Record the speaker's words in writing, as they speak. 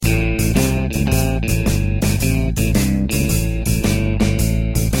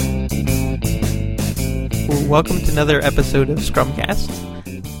welcome to another episode of Scrumcast.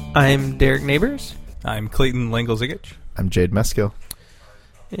 I'm Derek Neighbors. I'm Clayton Lengel-Zigich. I'm Jade Meskill.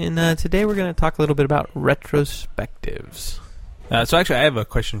 And today we're going to talk a little bit about retrospectives. So actually, I have a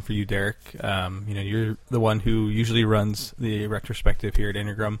question for you, Derek. You're the one who usually runs the retrospective here at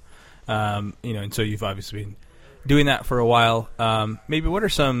Integrum. And so you've obviously been doing that for a while. Maybe what are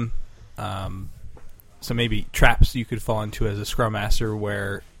some maybe traps you could fall into as a Scrum Master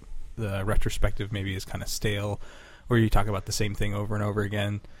where the retrospective maybe is kind of stale, or you talk about the same thing over and over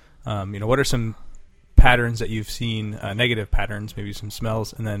again? What are some patterns that you've seen, negative patterns, maybe some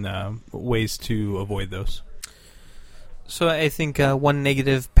smells, and then ways to avoid those? So I think one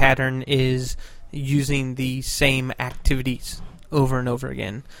negative pattern is using the same activities over and over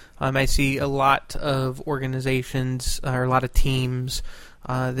again. I see a lot of organizations or a lot of teams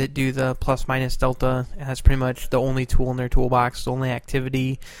that do the plus minus delta, and that's pretty much the only tool in their toolbox, the only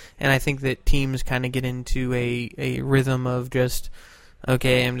activity. And I think that teams kind of get into a rhythm of just,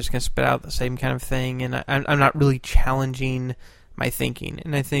 okay, I'm just going to spit out the same kind of thing, and I'm not really challenging my thinking.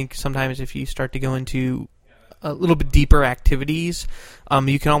 And I think sometimes if you start to go into a little bit deeper activities,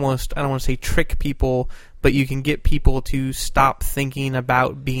 you can almost, I don't want to say trick people, but you can get people to stop thinking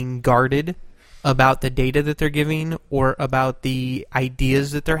about being guarded about the data that they're giving or about the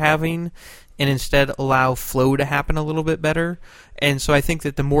ideas that they're having, and instead allow flow to happen a little bit better. And so I think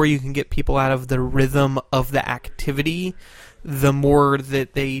that the more you can get people out of the rhythm of the activity, the more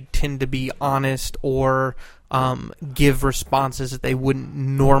that they tend to be honest or give responses that they wouldn't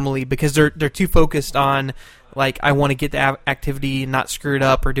normally, because they're too focused on, like, I want to get the activity and not screw it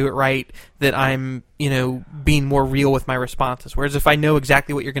up or do it right, that I'm, being more real with my responses. Whereas if I know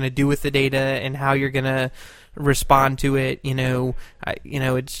exactly what you're going to do with the data and how you're going to respond to it,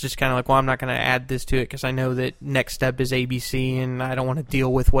 it's just kind of like, well, I'm not going to add this to it because I know that next step is ABC and I don't want to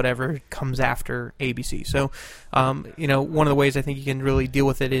deal with whatever comes after ABC. So, one of the ways I think you can really deal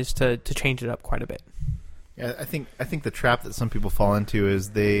with it is to change it up quite a bit. Yeah, I think the trap that some people fall into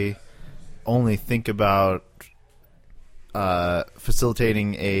is they only think about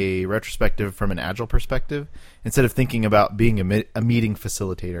facilitating a retrospective from an agile perspective instead of thinking about being a meeting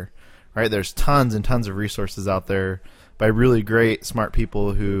facilitator. Right? There's tons and tons of resources out there by really great, smart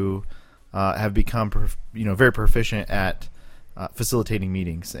people who have become very proficient at facilitating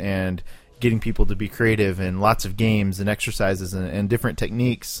meetings and getting people to be creative, and lots of games and exercises and different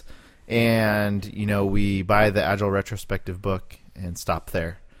techniques. And we buy the Agile Retrospective book and stop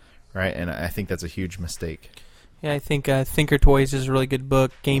there, right? And I think that's a huge mistake. Yeah, I think Thinker Toys is a really good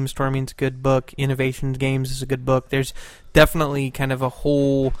book. Game Storming's a good book. Innovation Games is a good book. There's definitely kind of a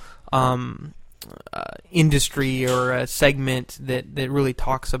whole industry or a segment that really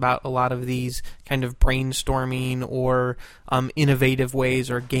talks about a lot of these kind of brainstorming or innovative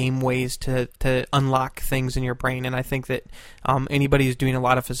ways or game ways to unlock things in your brain. And I think that anybody who's doing a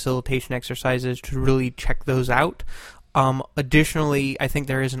lot of facilitation exercises should really check those out. Additionally, I think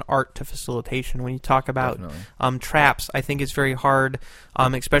there is an art to facilitation. When you talk about traps, I think it's very hard,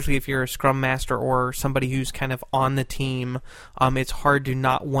 especially if you're a Scrum Master or somebody who's kind of on the team. It's hard to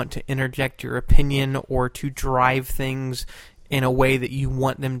not want to interject your opinion or to drive things in a way that you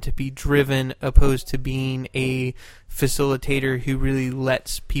want them to be driven, opposed to being a facilitator who really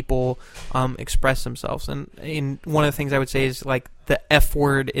lets people express themselves. And one of the things I would say is, like, the F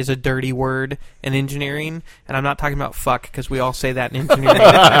word is a dirty word in engineering, and I'm not talking about fuck because we all say that in engineering.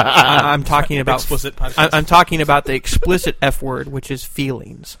 I'm talking about explicit. I'm talking about the explicit F word, which is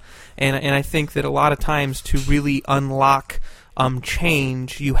feelings. And I think that a lot of times to really unlock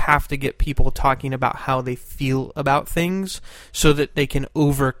change, you have to get people talking about how they feel about things so that they can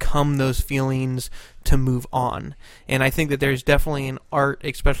overcome those feelings to move on. And I think that there's definitely an art,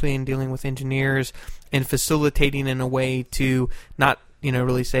 especially in dealing with engineers, and facilitating in a way to not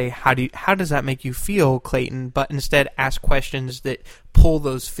really say, how does that make you feel, Clayton, but instead ask questions that pull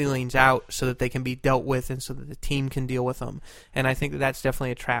those feelings out so that they can be dealt with and so that the team can deal with them. And I think that that's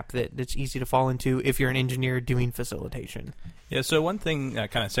definitely a trap that's easy to fall into if you're an engineer doing facilitation. Yeah, so one thing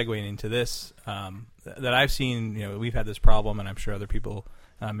kind of segueing into this that I've seen, we've had this problem, and I'm sure other people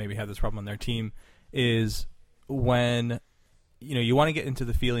maybe have this problem on their team, is when you want to get into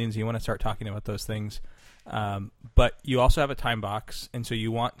the feelings, you want to start talking about those things, but you also have a time box, and so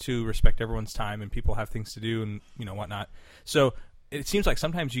you want to respect everyone's time, and people have things to do and whatnot. So it seems like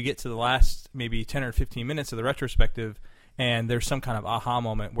sometimes you get to the last maybe 10 or 15 minutes of the retrospective, and there's some kind of aha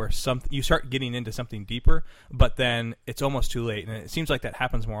moment where you start getting into something deeper, but then it's almost too late. And it seems like that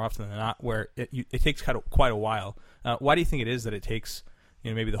happens more often than not, where it takes quite a while. Why do you think it is that it takes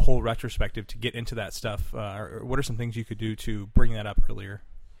maybe the whole retrospective to get into that stuff? Or what are some things you could do to bring that up earlier?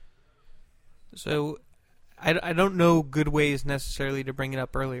 So I don't know good ways necessarily to bring it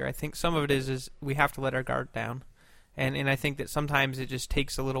up earlier. I think some of it is we have to let our guard down. And I think that sometimes it just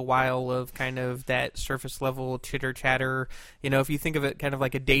takes a little while of kind of that surface level chitter chatter. If you think of it kind of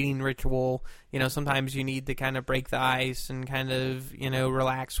like a dating ritual, sometimes you need to kind of break the ice and kind of,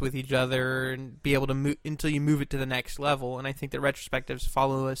 relax with each other and be able to move until you move it to the next level. And I think that retrospectives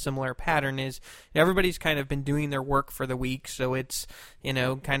follow a similar pattern is everybody's kind of been doing their work for the week. So it's,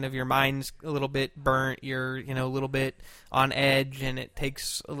 kind of your mind's a little bit burnt. You're, a little bit on edge, and it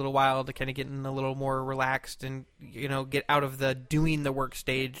takes a little while to kind of get in a little more relaxed and, get out of the doing the work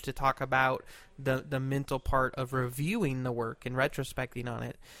stage to talk about the mental part of reviewing the work and retrospecting on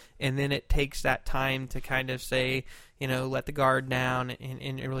it. And then it takes that time to kind of say, let the guard down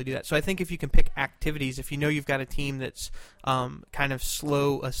and really do that. So I think if you can pick activities, if you've got a team that's kind of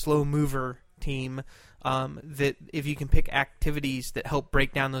a slow mover team, that if you can pick activities that help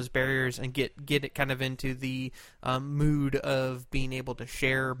break down those barriers and get it kind of into the mood of being able to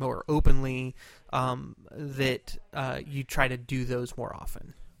share more openly, that you try to do those more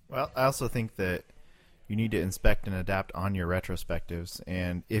often. Well, I also think that you need to inspect and adapt on your retrospectives.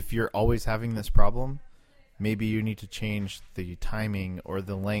 And if you're always having this problem, maybe you need to change the timing or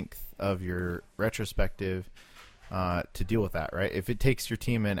the length of your retrospective to deal with that, right? If it takes your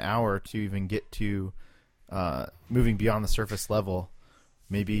team an hour to even get to moving beyond the surface level,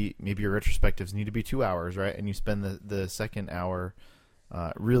 maybe your retrospectives need to be 2 hours, right? And you spend the second hour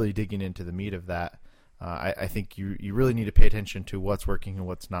really digging into the meat of that. I think you really need to pay attention to what's working and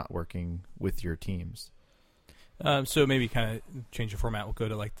what's not working with your teams. So maybe kind of change the format. We'll go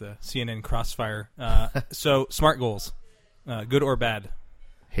to like the CNN Crossfire. So SMART goals, good or bad?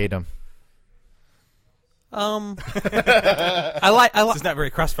 Hate them. It's not very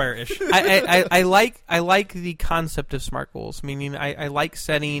Crossfire-ish. I like the concept of SMART goals, meaning I like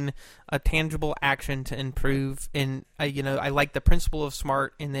setting a tangible action to improve, and I like the principle of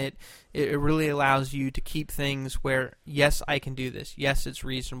SMART in that it really allows you to keep things where, yes, I can do this, yes, it's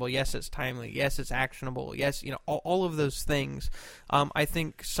reasonable, yes, it's timely, yes, it's actionable, yes, all of those things. I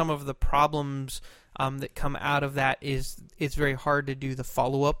think some of the problems that come out of that is it's very hard to do the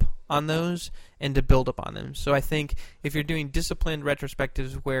follow-up on those and to build upon them. So I think if you're doing disciplined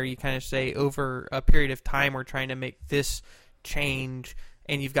retrospectives where you kind of say over a period of time we're trying to make this change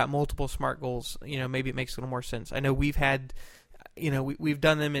and you've got multiple SMART goals, maybe it makes a little more sense. I know we've had, we've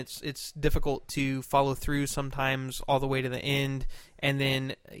done them. It's difficult to follow through sometimes all the way to the end. And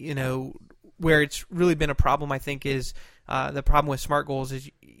then, where it's really been a problem, I think, is the problem with SMART goals is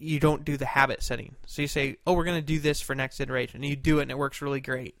you don't do the habit setting. So you say, we're going to do this for next iteration. And you do it, and it works really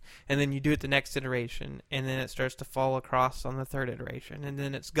great. And then you do it the next iteration, and then it starts to fall across on the third iteration. And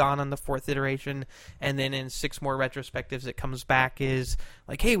then it's gone on the fourth iteration. And then in 6 more retrospectives, it comes back is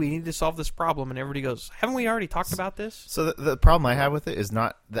like, hey, we need to solve this problem. And everybody goes, haven't we already talked about this? So the problem I have with it is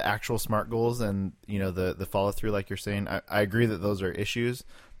not the actual SMART goals and the follow-through like you're saying. I agree that those are issues.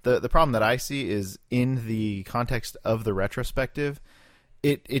 The problem that I see is in the context of the retrospective,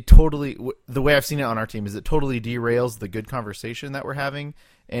 it totally, the way I've seen it on our team is it totally derails the good conversation that we're having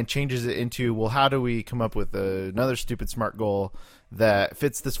and changes it into, well, how do we come up with another stupid SMART goal that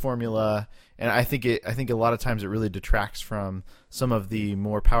fits this formula? And I think a lot of times it really detracts from some of the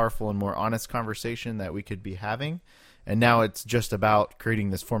more powerful and more honest conversation that we could be having. And now it's just about creating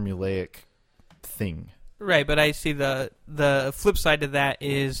this formulaic thing. Right, but I see the flip side to that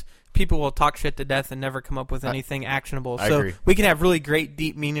is people will talk shit to death and never come up with anything actionable. I so agree. We can have really great,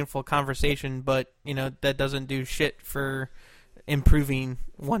 deep, meaningful conversation, but that doesn't do shit for improving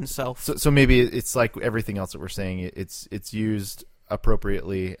oneself. So maybe it's like everything else that we're saying. It's used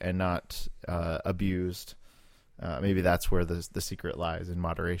appropriately and not abused. Maybe that's where the secret lies, in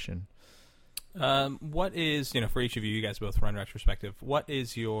moderation. What is, for each of you guys both run retrospective, what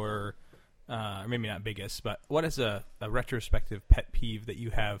is your, or maybe not biggest, but what is a retrospective pet peeve that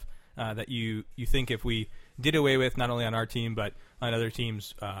you have that you think if we did away with, not only on our team, but on other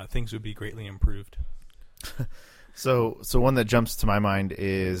teams, things would be greatly improved? So one that jumps to my mind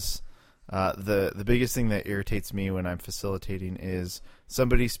is the biggest thing that irritates me when I'm facilitating is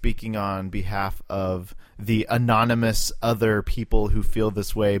somebody speaking on behalf of the anonymous other people who feel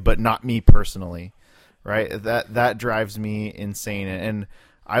this way, but not me personally, right? That drives me insane, and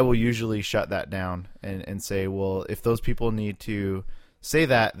I will usually shut that down and say, well, if those people need to say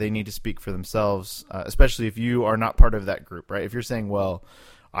that, they need to speak for themselves, especially if you are not part of that group, right? If you're saying, well,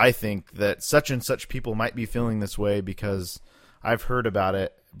 I think that such and such people might be feeling this way because I've heard about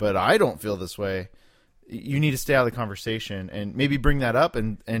it, but I don't feel this way, you need to stay out of the conversation and maybe bring that up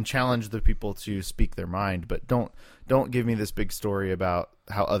and challenge the people to speak their mind, but don't give me this big story about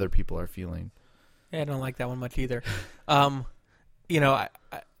how other people are feeling. Yeah, I don't like that one much either. I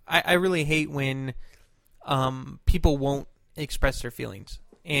really hate when people won't express their feelings.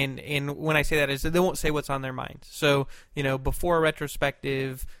 And when I say that is that they won't say what's on their mind. So, before a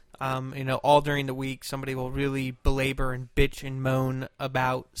retrospective, all during the week, somebody will really belabor and bitch and moan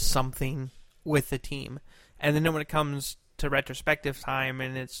about something with the team. And then when it comes to retrospective time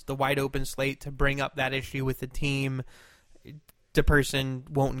and it's the wide open slate to bring up that issue with the team, the person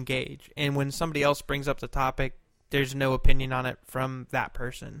won't engage. And when somebody else brings up the topic, there's no opinion on it from that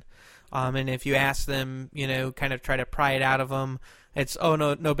person. And if you ask them, kind of try to pry it out of them, it's, oh,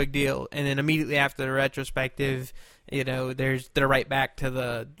 no big deal. And then immediately after the retrospective, they're right back to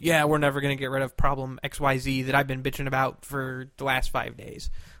the, we're never going to get rid of problem XYZ that I've been bitching about for the last 5 days.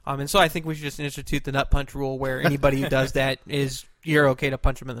 And so I think we should just institute the nut punch rule where anybody who does that you're okay to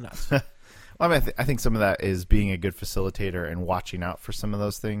punch them in the nuts. Well, I think some of that is being a good facilitator and watching out for some of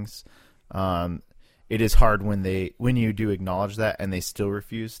those things. It is hard when you do acknowledge that and they still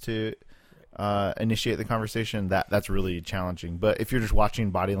refuse to initiate the conversation. That's really challenging. But if you're just watching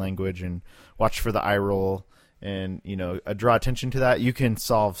body language and watch for the eye roll and draw attention to that, you can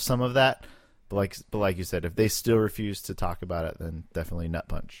solve some of that. But like you said, if they still refuse to talk about it, then definitely nut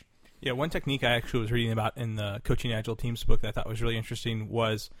punch. Yeah, one technique I actually was reading about in the Coaching Agile Teams book that I thought was really interesting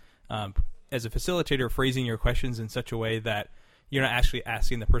was, as a facilitator, phrasing your questions in such a way that you're not actually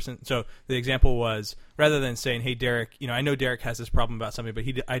asking the person. So the example was, rather than saying, hey, Derek, I know Derek has this problem about something, but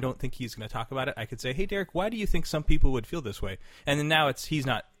I don't think he's going to talk about it. I could say, hey, Derek, why do you think some people would feel this way? And then now he's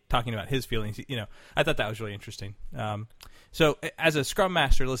not talking about his feelings. I thought that was really interesting. So as a Scrum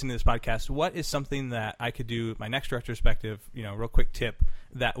Master listening to this podcast, what is something that I could do my next retrospective, real quick tip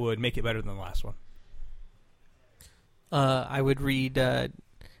that would make it better than the last one? I would read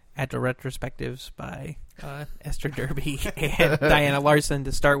Agile Retrospectives by Esther Derby and Diana Larson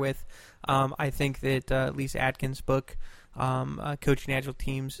to start with. I think that Lisa Atkins' book, Coaching Agile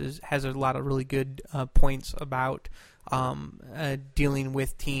Teams, has a lot of really good points about dealing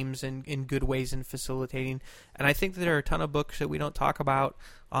with teams in good ways and facilitating. And I think that there are a ton of books that we don't talk about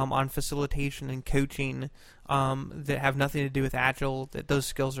on facilitation and coaching that have nothing to do with Agile, that those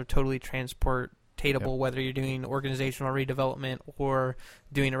skills are totally transportable, whether you're doing organizational redevelopment or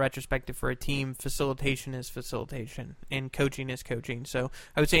doing a retrospective for a team. Facilitation is facilitation, and coaching is coaching. So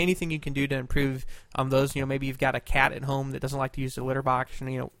I would say anything you can do to improve those. Maybe you've got a cat at home that doesn't like to use the litter box,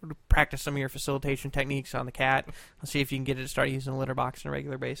 and practice some of your facilitation techniques on the cat. Let's see if you can get it to start using the litter box on a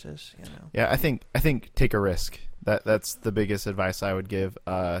regular basis. Yeah, I think take a risk. That's the biggest advice I would give.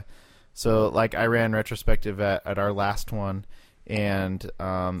 So like I ran retrospective at our last one. And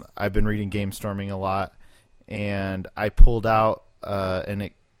I've been reading Game Storming a lot, and I pulled out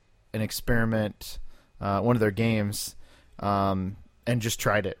an experiment, one of their games, and just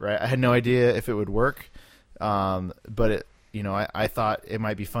tried it. Right, I had no idea if it would work, but I thought it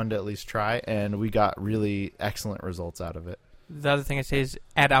might be fun to at least try, and we got really excellent results out of it. The other thing I say is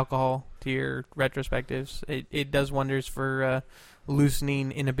add alcohol to your retrospectives. It does wonders for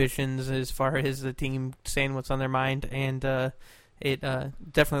loosening inhibitions as far as the team saying what's on their mind, and it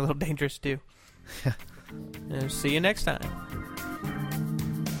definitely a little dangerous too. See you next time.